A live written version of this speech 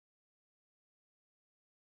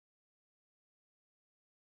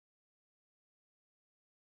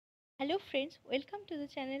Hello friends, welcome to the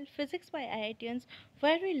channel Physics by IITians,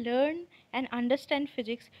 where we learn and understand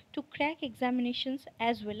physics to crack examinations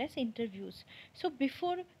as well as interviews. So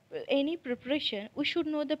before any preparation, we should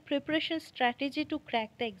know the preparation strategy to crack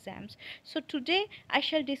the exams. So today I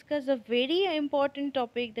shall discuss a very important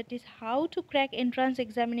topic, that is how to crack entrance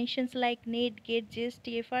examinations like NET, GATE, JEST,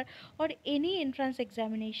 TIFR or any entrance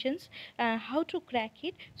examinations, how to crack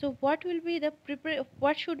it. So what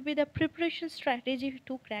should be the preparation strategy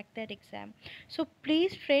to crack that exam. So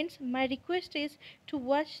please friends, my request is to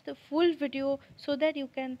watch the full video so that you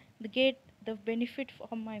can get the benefit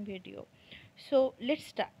from my video. So let's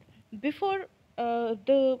start. Before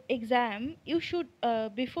the exam, you should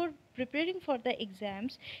before preparing for the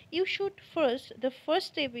exams, you should the first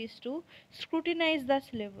step is to scrutinize the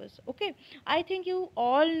syllabus. Okay, I think you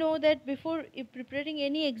all know that before preparing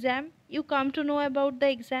any exam, you come to know about the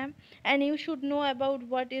exam and you should know about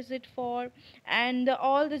what is it for and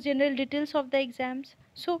all the general details of the exams.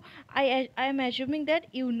 So I am assuming that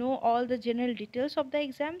you know all the general details of the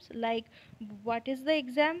exams, like what is the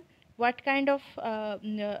exam, what kind of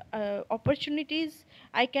opportunities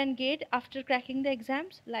I can get after cracking the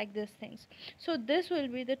exams, like these things. So this will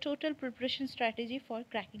be the total preparation strategy for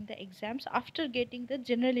cracking the exams after getting the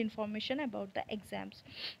general information about the exams.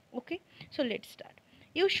 Okay, so let's start.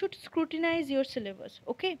 You should scrutinize your syllabus.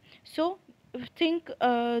 Okay, so think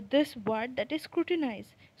this word, that is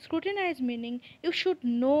scrutinize. Scrutinize meaning you should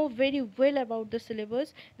know very well about the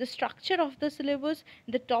syllabus, the structure of the syllabus,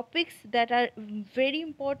 the topics that are very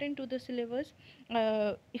important to the syllabus,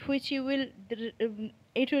 which you will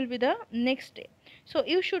it will be the next step. So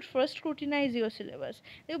you should first scrutinize your syllabus.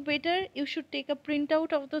 You should take a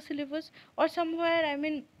printout of the syllabus, or somewhere, I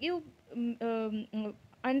mean, you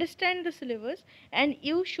understand the syllabus and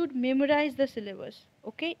you should memorize the syllabus.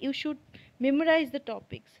 Okay, you should memorize the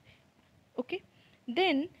topics. Okay,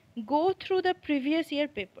 then go through the previous year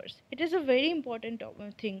papers. It is a very important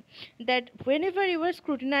thing, that whenever you are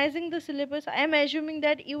scrutinizing the syllabus, I am assuming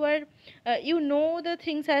that you know the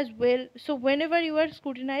things as well. So whenever you are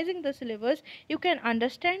scrutinizing the syllabus, you can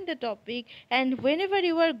understand the topic, and whenever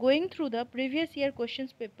you are going through the previous year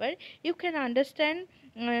questions paper, you can understand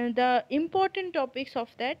the important topics of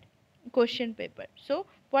that question paper. So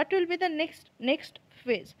what will be the next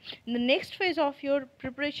phase? The next phase of your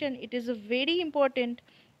preparation, it is a very important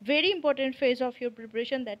phase of your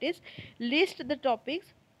preparation, that is list the topics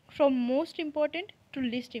from most important to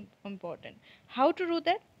least important. How to do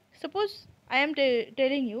that? Suppose I am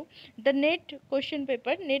telling you the net question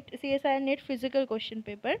paper, net CSIR net physical question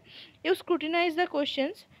paper. You scrutinize the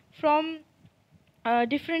questions from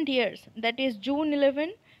different years, that is June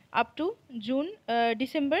 11 up to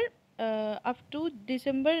December, up to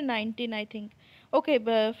December 19, I think. Okay,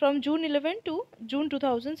 from June 11 to June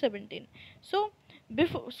 2017. So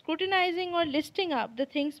before scrutinizing or listing up the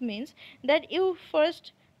things means that you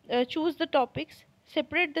first choose the topics,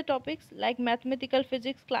 separate the topics like mathematical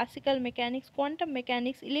physics, classical mechanics, quantum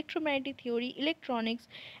mechanics, electromagnetic theory, electronics,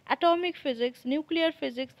 atomic physics, nuclear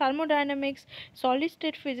physics, thermodynamics, solid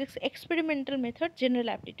state physics, experimental method, general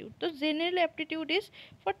aptitude. So general aptitude is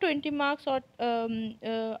for 20 marks, or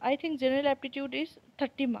I think general aptitude is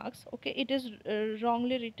 30 marks. Okay, it is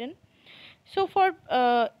wrongly written. So for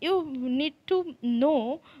you need to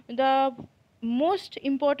know the most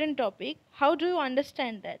important topic. How do you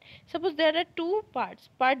understand that? Suppose there are two parts,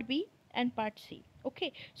 part B and part C.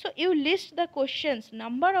 Okay, so you list the questions,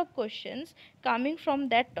 number of questions coming from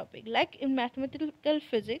that topic. Like in mathematical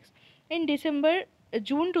physics, in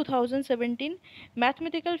June 2017,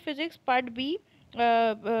 mathematical physics part B,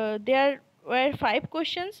 there were 5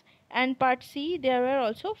 questions, and part C there were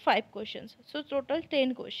also 5 questions, so total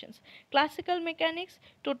 10 questions. Classical mechanics,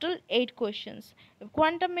 total 8 questions.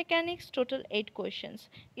 Quantum mechanics, total 8 questions.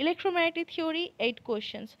 Electromagnetic theory, 8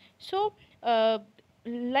 questions. So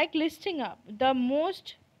like listing up the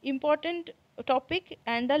most important topic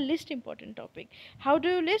and the least important topic. How do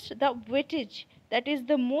you list? The weightage, that is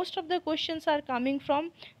the most of the questions are coming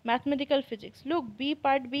from mathematical physics. Look, B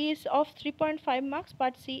part B is of 3.5 marks,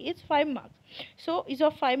 part C is 5 marks, so is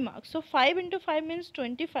of 5 marks. So 5 into 5 means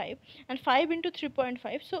 25, and 5 into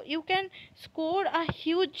 3.5, so you can score a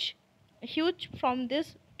huge from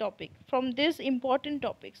this topic, from these important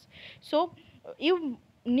topics. So you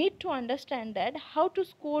need to understand that how to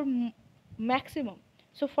score maximum.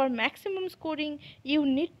 So for maximum scoring, you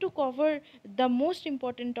need to cover the most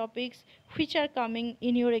important topics which are coming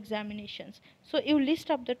in your examinations. So you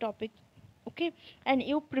list up the topics. Okay, and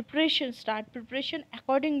you start preparation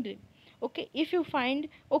accordingly. Okay, if you find,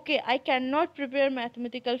 okay, I cannot prepare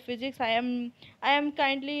mathematical physics, I am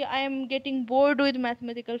getting bored with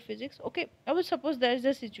mathematical physics. Okay, I will suppose there is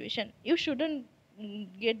a situation, you shouldn't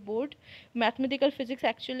get bored. Mathematical physics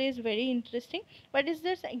actually is very interesting, but is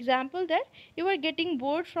this example that you are getting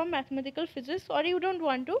bored from mathematical physics, or you don't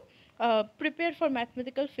want to prepare for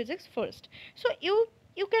mathematical physics first. So you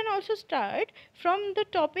can also start from the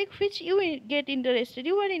topic which you get interested,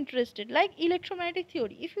 you are interested, like electromagnetic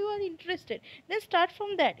theory. If you are interested, then start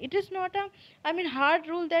from that. It is not a, I mean, hard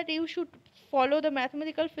rule that you should follow the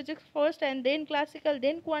mathematical physics first and then classical,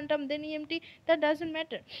 then quantum, then EMT. That doesn't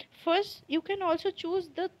matter. First you can also choose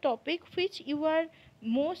the topic which you are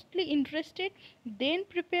mostly interested, then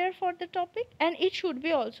prepare for the topic. And it should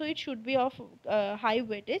be also, it should be of high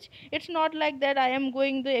weightage. It's not like that I am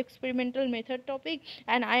going the experimental method topic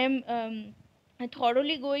and I am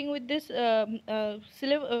thoroughly going with this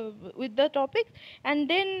with the topic, and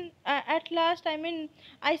then at last, I mean,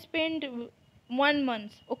 I spend 1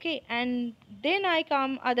 month, okay, and then I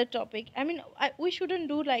come other topic. I mean, we shouldn't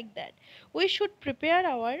do like that. We should prepare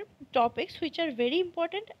our topics which are very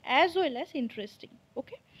important as well as interesting.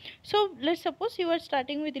 Okay, so let's suppose you are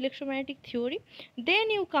starting with electromagnetic theory, then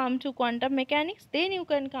you come to quantum mechanics, then you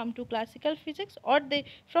can come to classical physics, or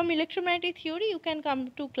from electromagnetic theory you can come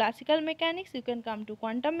to classical mechanics, you can come to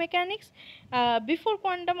quantum mechanics. Before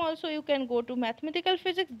quantum also you can go to mathematical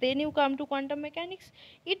physics, then you come to quantum mechanics.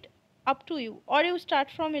 It up to you. Or you start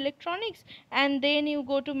from electronics and then you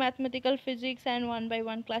go to mathematical physics and one by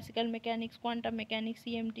one classical mechanics, quantum mechanics,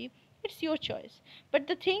 EMT. It's your choice. But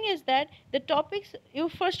the thing is that the topics you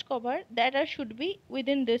first cover that should be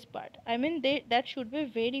within this part. I mean, that should be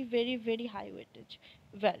very, very, very high weightage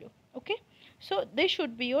value. Okay, so this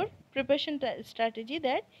should be your preparation strategy,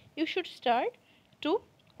 that you should start to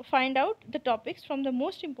find out the topics from the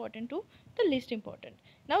most important to the least important.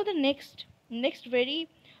 Now the next very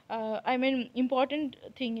I mean important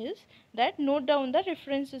thing is that note down the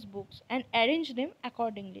references books and arrange them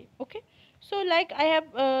accordingly. Okay, so like I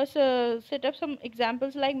have set up some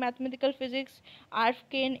examples like mathematical physics,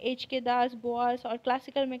 Arfken, H.K. Das, Boas, or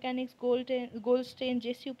classical mechanics, Goldstein,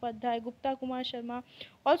 J.C. Upadhyay, Gupta Kumar Sharma.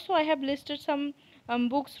 Also I have listed some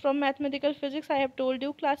books from mathematical physics. I have told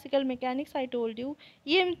you classical mechanics, I told you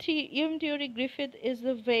EM theory, Griffith is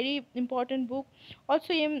a very important book.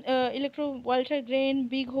 Also electro Walter Grain,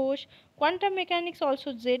 Big Hosh. Quantum mechanics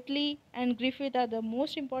also Zetley and Griffith are the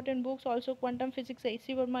most important books. Also quantum physics,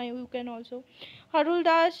 A.C. Verma, you can also. Harul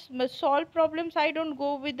Das must solve problems. I don't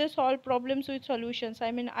go with the solve problems with solutions.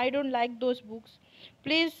 I mean, I don't like those books.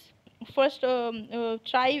 Please first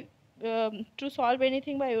try to solve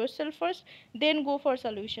anything by yourself first, then go for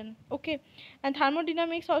solution. Okay, and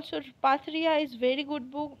thermodynamics also, Pathria is very good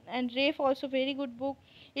book, and Rafe also very good book.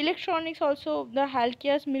 Electronics also, the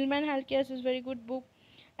Halkias, Milman Halkias is very good book.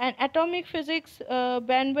 And atomic physics,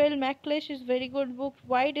 Banwell MacLeish is very good book.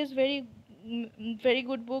 White is very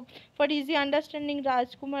good book. For easy understanding,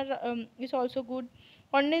 Rajkumar is also good.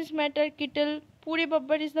 Condensed matter, Kittel, Puri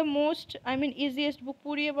Babbar is the most, I mean, easiest book.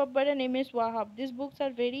 Puri Babbar and M.S. Wahab, these books are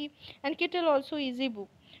very, and Kittel also easy book.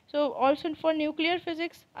 So also for nuclear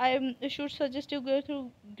physics, I should suggest you go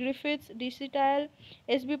through Griffiths, D.C. Tile,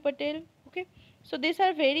 S.B. Patel. Okay, so these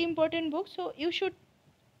are very important books. So you should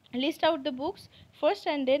list out the books first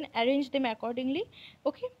and then arrange them accordingly.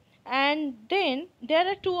 Okay, and then there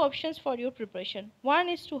are two options for your preparation. One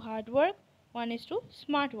is to hard work, one is to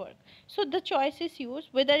smart work. So the choice is yours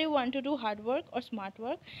whether you want to do hard work or smart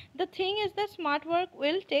work. The thing is that smart work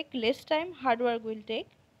will take less time, hard work will take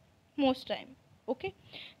most time. Okay,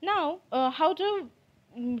 now how to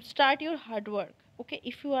start your hard work. Okay,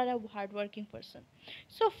 if you are a hardworking person,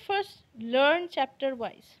 so first learn chapter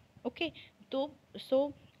wise. Okay,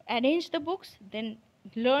 so arrange the books, then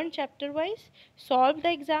learn chapter wise, solve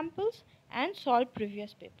the examples, and solve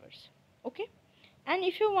previous papers. Okay, and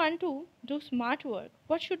if you want to do smart work,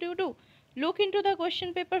 what should you do? Look into the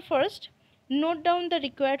question paper first, note down the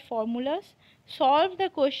required formulas, solve the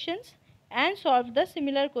questions, and solve the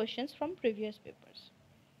similar questions from previous papers.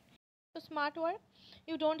 So smart work,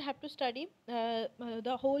 you don't have to study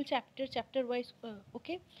the whole chapter wise.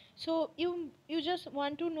 Okay, so you just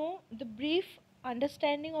want to know the brief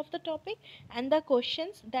understanding of the topic and the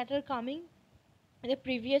questions that are coming in the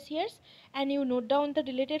previous years, and you note down the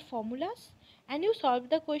related formulas, and you solve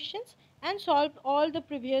the questions and solve all the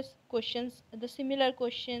previous questions, the similar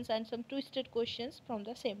questions and some twisted questions from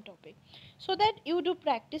the same topic, so that you do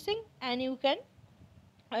practicing and you can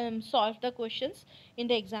solve the questions in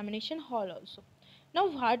the examination hall also. Now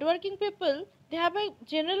hardworking people, they have a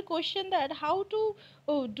general question that how to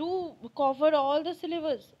do cover all the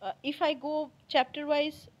syllabus. If I go chapter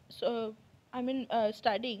wise, so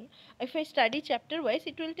studying, if I study chapter wise,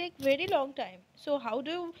 it will take very long time. So how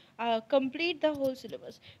do you complete the whole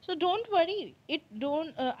syllabus? So don't worry, it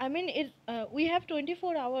don't it we have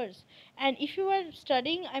 24 hours. And if you are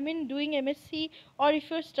studying, doing MSc, or if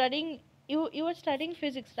you're studying, you are studying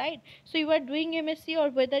physics, right? So you are doing MSc,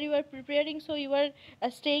 or whether you are preparing, so you are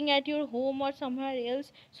staying at your home or somewhere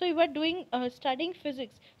else, so you are doing studying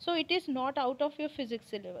physics, so it is not out of your physics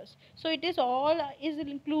syllabus. So it is all is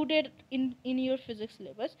included in your physics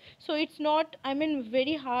syllabus. So it's not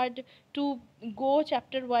very hard to go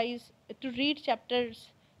chapter wise, to read chapters.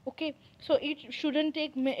 Okay, so it shouldn't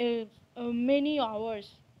take many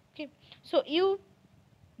hours. Okay, so you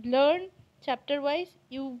learn chapter wise,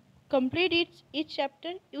 you complete each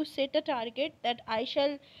chapter, you set a target that I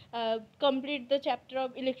shall complete the chapter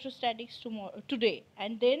of electrostatics tomorrow today,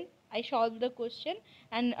 and then I solve the question,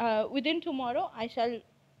 and within tomorrow I shall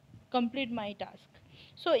complete my task.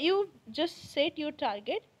 So you just set your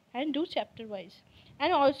target and do chapter wise,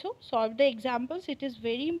 and also solve the examples, it is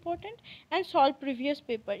very important, and solve previous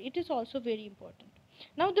paper, it is also very important.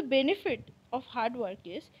 Now the benefit of hard work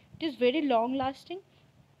is it is very long lasting,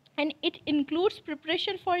 and it includes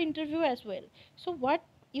preparation for interview as well. So what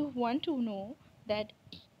you want to know, that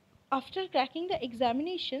after cracking the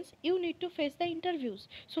examinations, you need to face the interviews.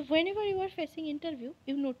 So whenever you are facing interview,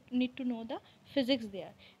 you need to know the physics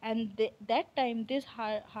there, and that time this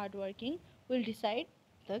hard working will decide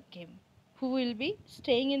the game, who will be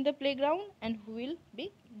staying in the playground and who will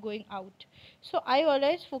be going out. So I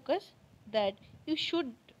always focus that you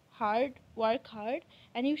should hard work hard,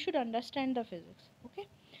 and you should understand the physics. Okay,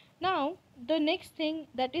 now the next thing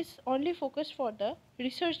that is only focused for the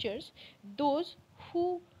researchers, those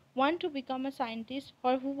who want to become a scientist,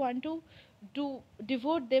 or who want to do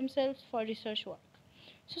devote themselves for research work.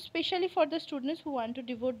 So especially for the students who want to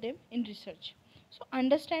devote them in research. So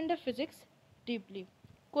understand the physics deeply.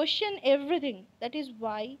 Question everything, that is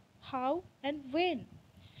why, how and when,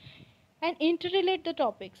 and interrelate the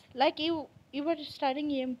topics. Like you were studying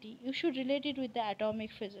EMT, you should relate it with the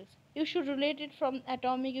atomic physics, you should relate it from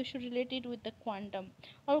atomic, you should relate it with the quantum,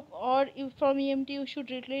 or you, from EMT you should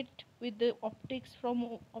relate with the optics,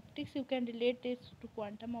 from optics you can relate this to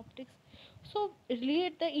quantum optics. So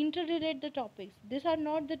relate the interrelate the topics, these are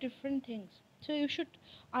not the different things. So you should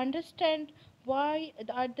understand why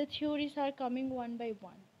the theories are coming one by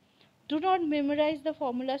one. Do not memorize the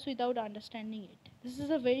formulas without understanding it. This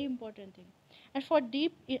is a very important thing. And for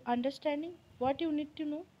deep understanding, what you need to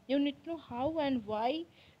know, you need to know how and why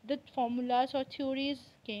the formulas or theories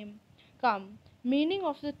come, meaning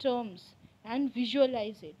of the terms, and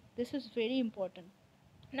visualize it. This is very important.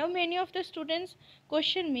 Now many of the students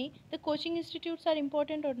question me, the coaching institutes are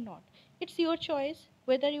important or not. It's your choice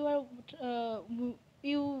whether you are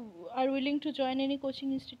willing to join any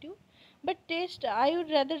coaching institute. But test, I would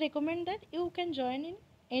rather recommend that you can join in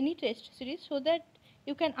any test series, so that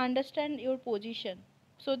you can understand your position,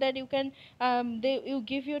 so that you can you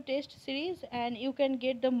give your test series and you can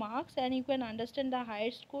get the marks, and you can understand the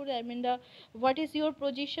higher score, the what is your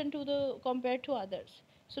position to the compared to others.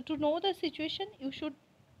 So to know the situation, you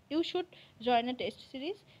should join a test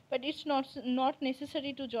series, but it's not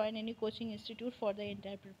necessary to join any coaching institute for the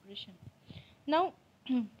entire preparation. Now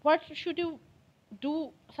what should you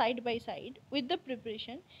do side by side with the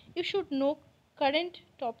preparation? You should know current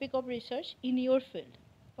topic of research in your field.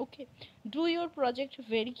 Okay, do your project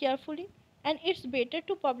very carefully, and it's better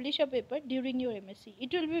to publish a paper during your MSc.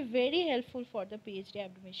 It will be very helpful for the PhD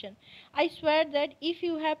admission. I swear that if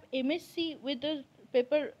you have MSc with a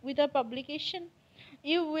paper with a publication,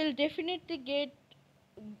 you will definitely get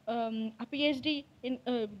a PhD in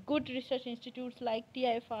good research institutes like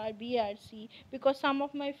TIFR, BARC, because some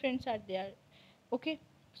of my friends are there. Okay,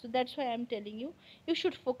 so that's why I'm telling you, you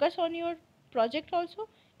should focus on your project also,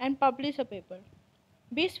 and publish a paper.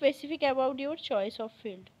 Be specific about your choice of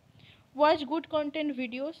field. Watch good content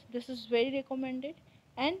videos, this is very recommended,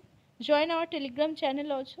 and join our Telegram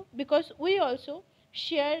channel also, because we also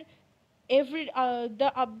share every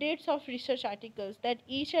the updates of research articles, that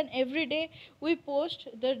each and every day we post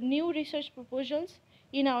the new research proposals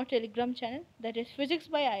in our Telegram channel, that is Physics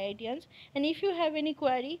by IITians. And if you have any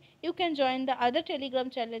query, you can join the other Telegram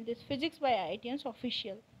channel, this Physics by IITians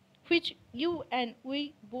official, which you and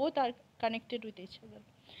we both are connected with each other.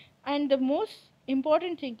 And the most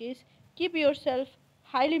important thing is, keep yourself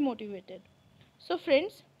highly motivated. So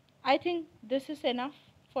friends, I think this is enough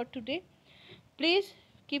for today. Please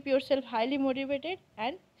keep yourself highly motivated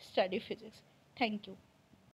and study physics. Thank you.